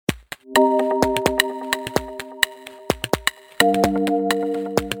Well,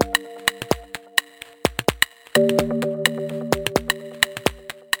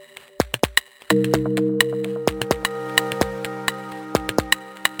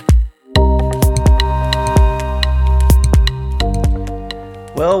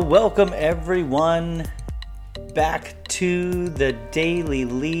 welcome everyone back to the Daily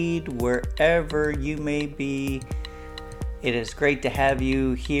Lead, wherever you may be. It is great to have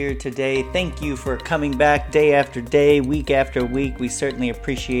you here today. Thank you for coming back day after day, week after week. We certainly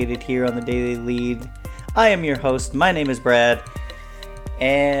appreciate it here on the Daily Lead. I am your host. My name is Brad.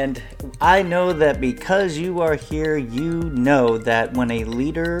 And I know that because you are here, you know that when a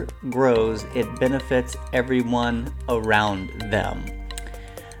leader grows, it benefits everyone around them.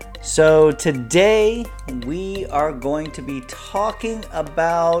 So today we are going to be talking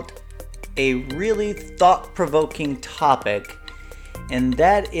about a really thought-provoking topic, and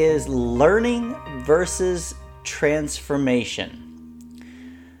that is learning versus transformation.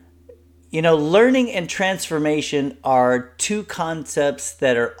 You know, learning and transformation are two concepts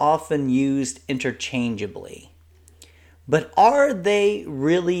that are often used interchangeably. But are they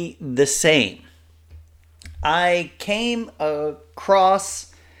really the same? I came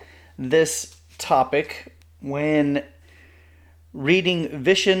across this topic when reading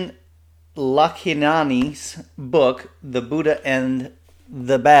Vishen Lakhiani's book, The Buddha and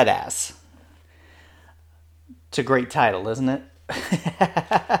the Badass. It's a great title, isn't it?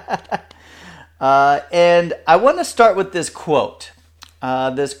 And I want to start with this quote.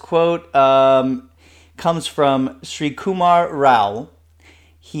 This quote comes from Sri Kumar Rao.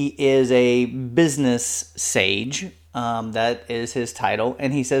 He is a business sage. That is his title.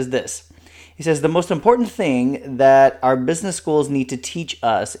 And he says this. He says, the most important thing that our business schools need to teach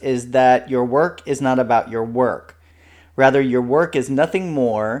us is that your work is not about your work. Rather, your work is nothing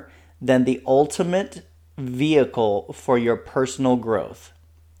more than the ultimate vehicle for your personal growth.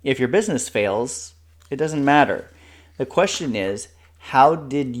 If your business fails, it doesn't matter. The question is, how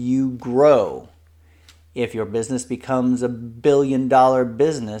did you grow? If your business becomes $1 billion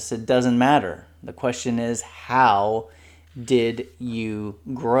business, it doesn't matter. The question is, how did you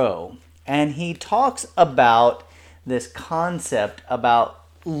grow? And he talks about this concept about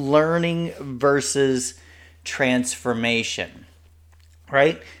learning versus transformation,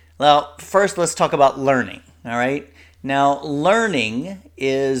 right? Well, first let's talk about learning, all right? Now, learning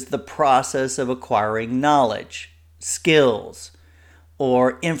is the process of acquiring knowledge, skills,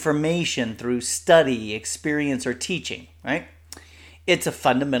 or information through study, experience, or teaching, right? It's a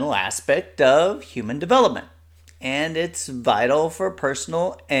fundamental aspect of human development, and it's vital for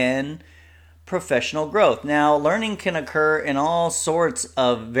personal and professional growth. Now, learning can occur in all sorts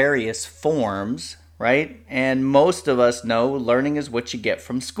of various forms, right? And most of us know learning is what you get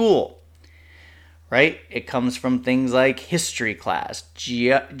from school, right? It comes from things like history class,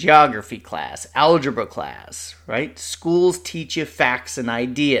 geography class, algebra class, right? Schools teach you facts and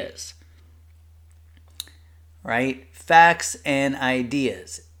ideas, right? Facts and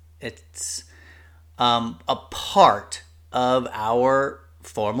ideas. It's a part of our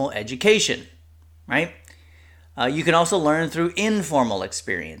formal education, right? You can also learn through informal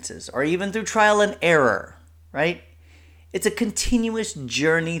experiences or even through trial and error, right? It's a continuous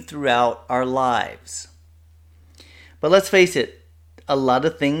journey throughout our lives. But let's face it, a lot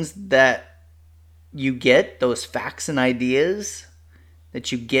of things that you get, those facts and ideas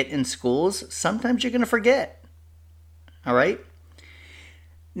that you get in schools, sometimes you're going to forget. All right?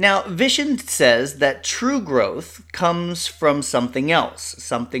 Now, Vishen says that true growth comes from something else,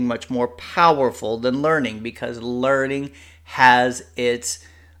 something much more powerful than learning, because learning has its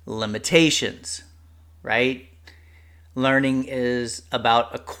limitations, right? Learning is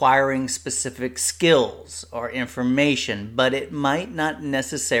about acquiring specific skills or information, but it might not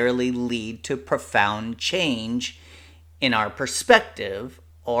necessarily lead to profound change in our perspective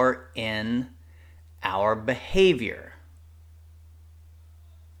or in our behavior.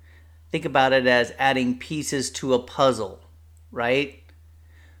 Think about it as adding pieces to a puzzle, right?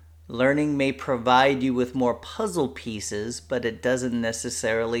 Learning may provide you with more puzzle pieces, but it doesn't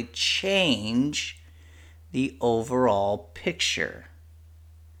necessarily change the overall picture.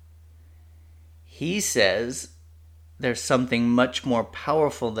 He says there's something much more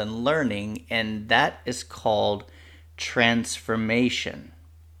powerful than learning, and that is called transformation.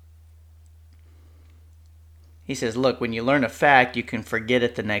 He says, look, when you learn a fact, you can forget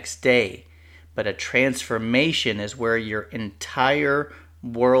it the next day. But a transformation is where your entire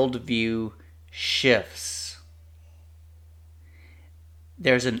worldview shifts.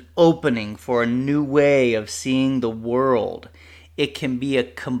 There's an opening for a new way of seeing the world. It can be a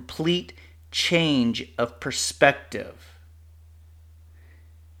complete change of perspective.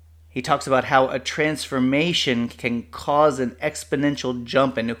 He talks about how a transformation can cause an exponential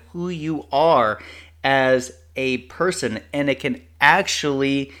jump in who you are as a person, and it can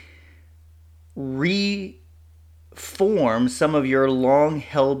actually reform some of your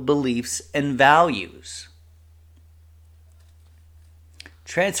long-held beliefs and values.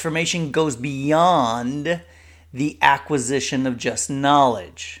 Transformation goes beyond the acquisition of just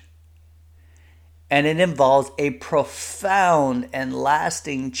knowledge, and it involves a profound and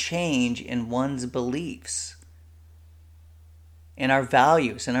lasting change in one's beliefs, in our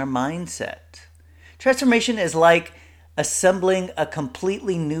values, in our mindset. Transformation is like assembling a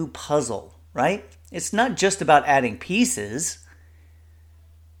completely new puzzle, right? It's not just about adding pieces.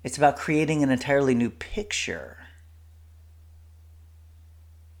 It's about creating an entirely new picture,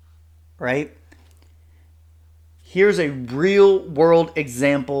 right? Here's a real world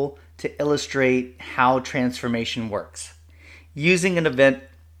example to illustrate how transformation works, using an event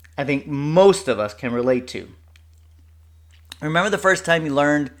I think most of us can relate to. Remember the first time you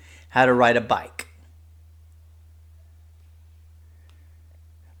learned how to ride a bike?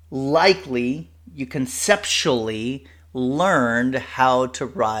 Likely, you conceptually learned how to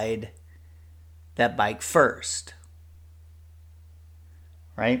ride that bike first,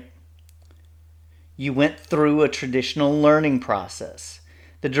 right? You went through a traditional learning process.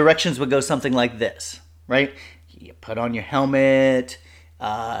 The directions would go something like this, right? You put on your helmet,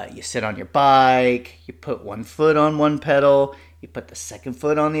 you sit on your bike, you put one foot on one pedal, you put the second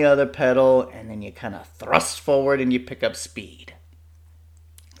foot on the other pedal, and then you kind of thrust forward and you pick up speed,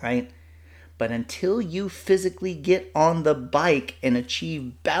 right? But until you physically get on the bike and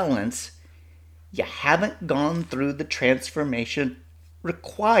achieve balance, you haven't gone through the transformation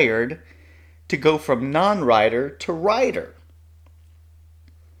required to go from non-rider to rider.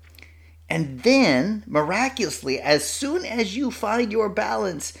 And then, miraculously, as soon as you find your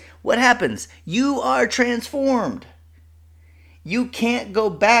balance, what happens? You are transformed. You can't go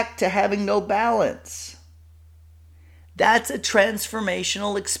back to having no balance. That's a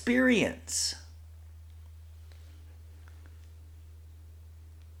transformational experience.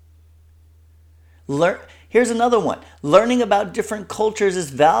 Here's another one. Learning about different cultures is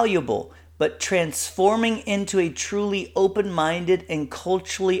valuable, but transforming into a truly open-minded and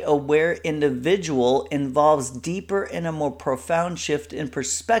culturally aware individual involves deeper and a more profound shift in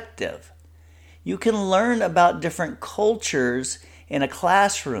perspective. You can learn about different cultures in a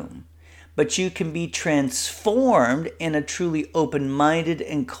classroom, but you can be transformed in a truly open-minded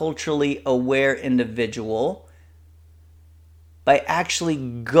and culturally aware individual by actually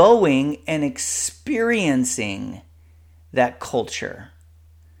going and experiencing that culture,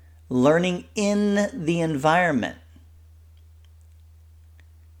 learning in the environment.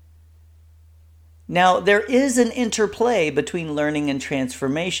 Now, there is an interplay between learning and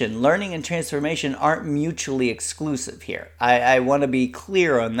transformation. Learning and transformation aren't mutually exclusive here. I want to be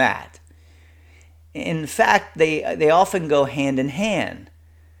clear on that. In fact, they often go hand in hand.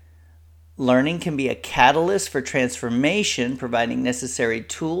 Learning can be a catalyst for transformation, providing necessary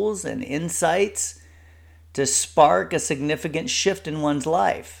tools and insights to spark a significant shift in one's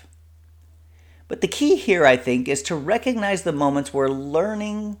life. But the key here, I think, is to recognize the moments where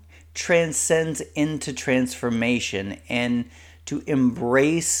learning transcends into transformation and to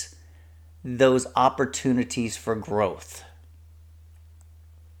embrace those opportunities for growth.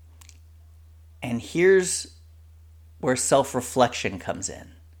 And here's where self-reflection comes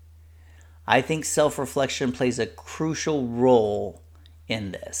in. I think self-reflection plays a crucial role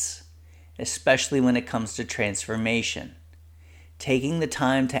in this, especially when it comes to transformation. Taking the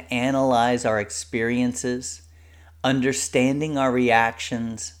time to analyze our experiences, understanding our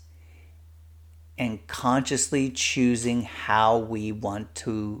reactions, and consciously choosing how we want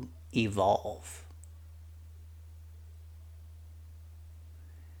to evolve.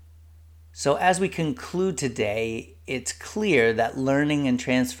 So as we conclude today, it's clear that learning and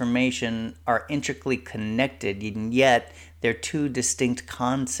transformation are intricately connected, and yet they're two distinct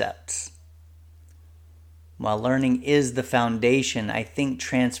concepts. While learning is the foundation, I think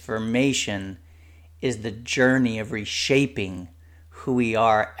transformation is the journey of reshaping who we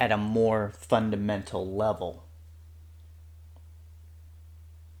are at a more fundamental level.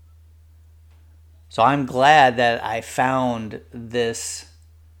 So I'm glad that I found this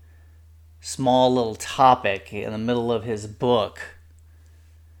small little topic in the middle of his book,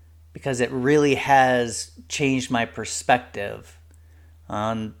 because it really has changed my perspective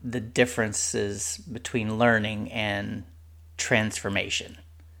on the differences between learning and transformation.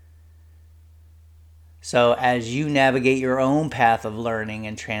 So as you navigate your own path of learning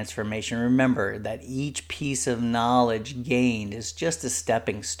and transformation, remember that each piece of knowledge gained is just a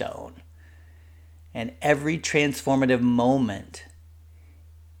stepping stone. And every transformative moment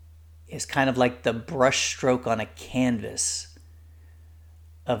is kind of like the brush stroke on a canvas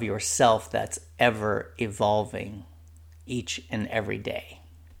of yourself that's ever evolving each and every day.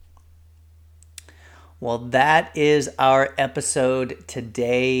 Well, that is our episode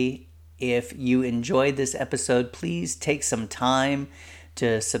today. If you enjoyed this episode, please take some time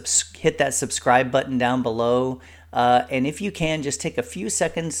to hit that subscribe button down below. And if you can, just take a few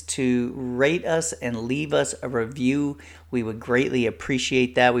seconds to rate us and leave us a review. We would greatly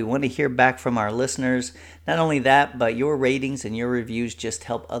appreciate that. We want to hear back from our listeners. Not only that, but your ratings and your reviews just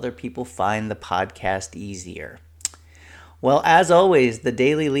help other people find the podcast easier. Well, as always, The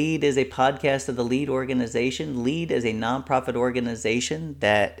Daily Lead is a podcast of the Lead organization. Lead is a nonprofit organization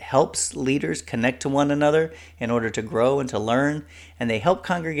that helps leaders connect to one another in order to grow and to learn, and they help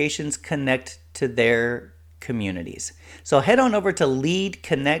congregations connect to their communities. So head on over to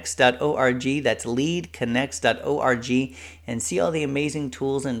leadconnects.org, that's leadconnects.org, and see all the amazing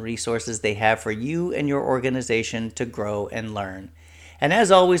tools and resources they have for you and your organization to grow and learn. And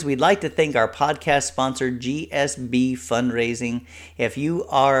as always, we'd like to thank our podcast sponsor, GSB Fundraising. If you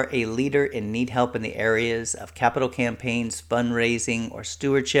are a leader and need help in the areas of capital campaigns, fundraising, or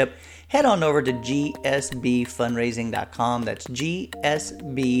stewardship, head on over to gsbfundraising.com. That's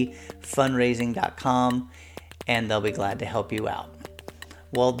gsbfundraising.com, and they'll be glad to help you out.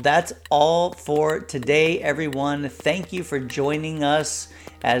 Well, that's all for today, everyone. Thank you for joining us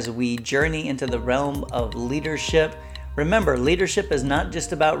as we journey into the realm of leadership. Remember, leadership is not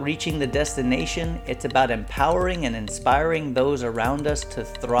just about reaching the destination, it's about empowering and inspiring those around us to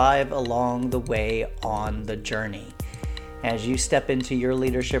thrive along the way on the journey. As you step into your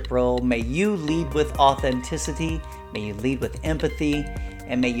leadership role, may you lead with authenticity, may you lead with empathy,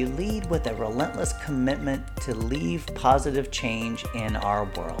 and may you lead with a relentless commitment to leave positive change in our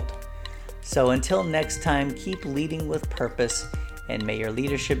world. So until next time, keep leading with purpose, and may your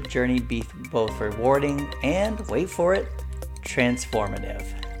leadership journey be both rewarding and, wait for it, transformative.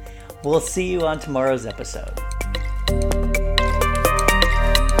 We'll see you on tomorrow's episode.